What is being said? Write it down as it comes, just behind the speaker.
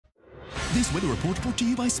This weather report brought to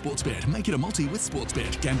you by SportsBet. Make it a multi with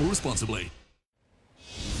SportsBet. Gamble responsibly.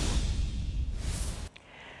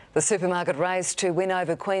 The supermarket race to win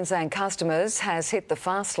over Queensland customers has hit the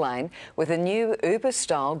fast lane with a new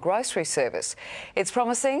Uber-style grocery service. It's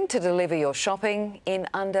promising to deliver your shopping in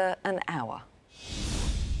under an hour.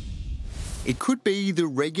 It could be the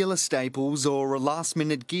regular staples or a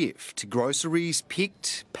last-minute gift. Groceries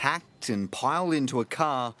picked, packed and piled into a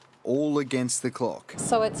car, all against the clock.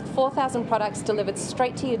 So it's 4,000 products delivered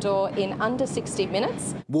straight to your door in under 60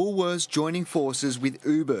 minutes. Woolworths joining forces with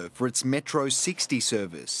Uber for its Metro 60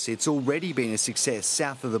 service. It's already been a success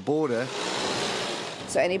south of the border.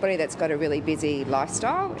 So anybody that's got a really busy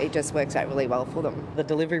lifestyle, it just works out really well for them. The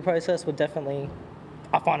delivery process would definitely,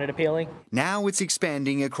 I find it appealing. Now it's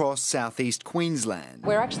expanding across southeast Queensland.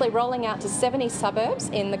 We're actually rolling out to 70 suburbs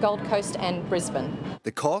in the Gold Coast and Brisbane.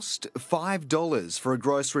 The cost, $5 for a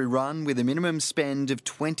grocery run with a minimum spend of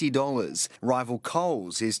 $20. Rival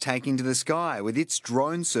Coles is taking to the sky with its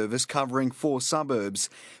drone service covering 4 suburbs.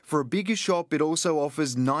 For a bigger shop, it also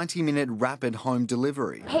offers 90-minute rapid home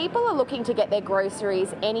delivery. People are looking to get their groceries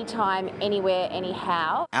anytime, anywhere,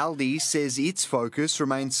 anyhow. Aldi says its focus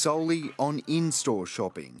remains solely on in-store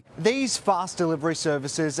shopping. These fast delivery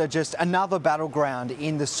services are just another battleground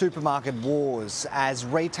in the supermarket wars as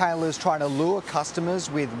retailers try to lure customers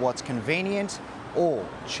with what's convenient or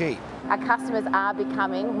cheap. Our customers are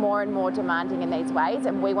becoming more and more demanding in these ways,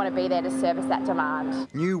 and we want to be there to service that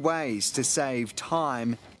demand. New ways to save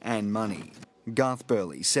time and money. Garth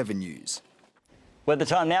Burley, 7 News. Weather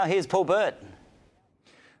time now, here's Paul Burt.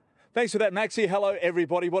 Thanks for that, Maxie. Hello,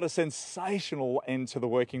 everybody. What a sensational end to the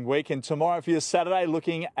working week. And tomorrow for your Saturday,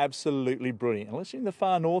 looking absolutely brilliant. Unless you're in the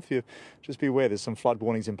far north, you just be aware there's some flood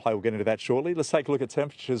warnings in play. We'll get into that shortly. Let's take a look at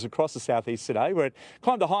temperatures across the southeast today, where it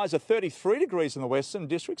climbed to highs of 33 degrees in the western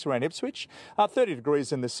districts around Ipswich, 30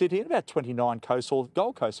 degrees in the city, and about 29 coastal.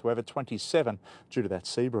 Gold Coast, however, 27 due to that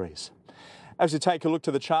sea breeze. As you take a look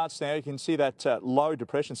to the charts now, you can see that low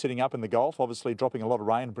depression sitting up in the Gulf, obviously dropping a lot of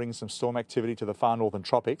rain and bringing some storm activity to the far northern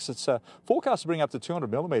tropics. It's forecast to bring up to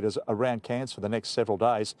 200 millimetres around Cairns for the next several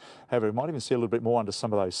days. However, we might even see a little bit more under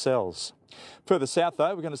some of those cells. Further south,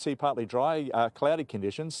 though, we're going to see partly dry, cloudy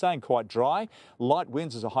conditions, staying quite dry. Light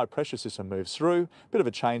winds as a high pressure system moves through. Bit of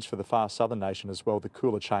a change for the far southern nation as well, the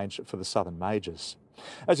cooler change for the southern majors.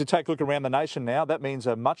 As you take a look around the nation now, that means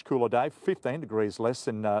a much cooler day, 15 degrees less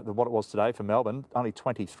than what it was today for Melbourne, only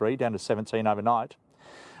 23, down to 17 overnight.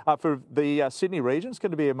 For the Sydney region, it's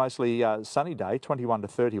going to be a mostly sunny day, 21 to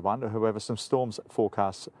 31. However, some storms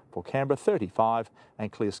forecast for Canberra, 35,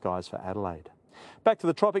 and clear skies for Adelaide. Back to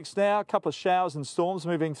the tropics now, a couple of showers and storms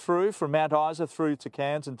moving through from Mount Isa through to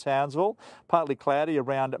Cairns and Townsville. Partly cloudy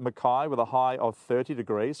around Mackay with a high of 30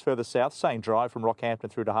 degrees. Further south, staying dry from Rockhampton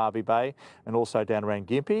through to Hervey Bay and also down around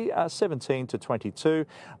Gympie, 17 to 22.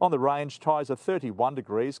 On the range, highs are 31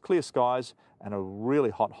 degrees, clear skies and a really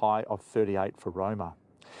hot high of 38 for Roma.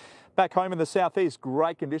 Back home in the southeast,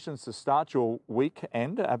 great conditions to start your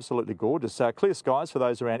weekend. Absolutely gorgeous. Clear skies for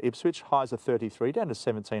those around Ipswich. Highs of 33 down to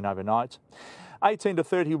 17 overnight. 18 to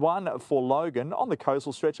 31 for Logan. On the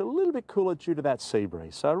coastal stretch, a little bit cooler due to that sea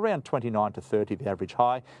breeze. So around 29 to 30 the average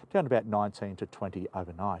high, down to about 19 to 20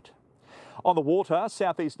 overnight. On the water,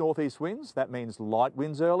 southeast-northeast winds. That means light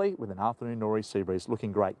winds early with an afternoon nor'east sea breeze.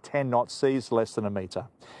 Looking great. 10 knots, seas less than a metre.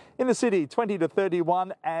 In the city, 20 to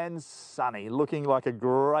 31 and sunny. Looking like a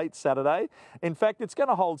great Saturday. In fact, it's going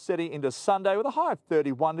to hold steady into Sunday with a high of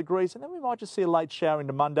 31 degrees. And then we might just see a late shower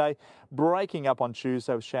into Monday, breaking up on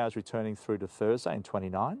Tuesday with showers returning through to Thursday and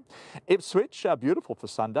 29. Ipswich, beautiful for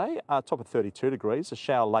Sunday, top of 32 degrees. A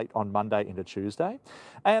shower late on Monday into Tuesday.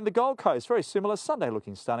 And the Gold Coast, very similar. Sunday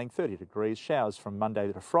looking stunning, 30 degrees. Showers from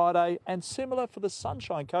Monday to Friday. And similar for the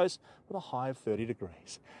Sunshine Coast with a high of 30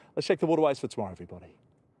 degrees. Let's check the waterways for tomorrow, everybody.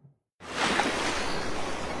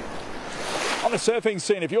 On the surfing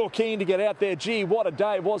scene, if you're keen to get out there, gee, what a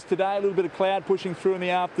day it was today. A little bit of cloud pushing through in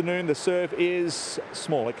the afternoon. The surf is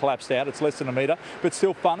small. It collapsed out. It's less than a metre, but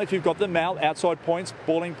still fun if you've got the Mal, outside points,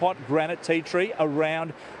 Boiling Pot, Granite, Tea Tree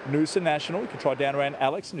around Noosa National. You can try down around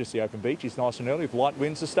Alex and just the open beach. It's nice and early with light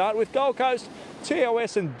winds to start with. Gold Coast,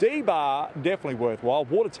 TOS and D-Bar, definitely worthwhile.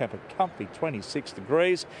 Water temper, comfy, 26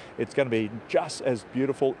 degrees. It's going to be just as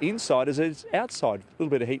beautiful inside as it is outside. A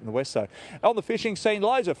little bit of heat in the west, though. On the fishing scene,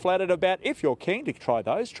 loads are flattered about. If you're keen to try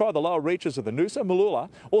those, try the lower reaches of the Noosa, Mooloolah,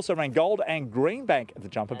 also around Gold and Greenbank at the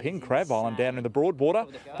Jumper Pin, Crab Island down in the Broadwater.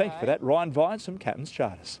 Thank you for that. Ryan Vines from Captain's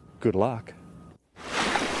Charters. Good luck.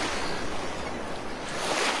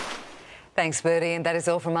 Thanks, Bertie, and that is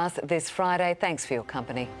all from us this Friday. Thanks for your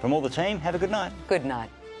company. From all the team, have a good night. Good night.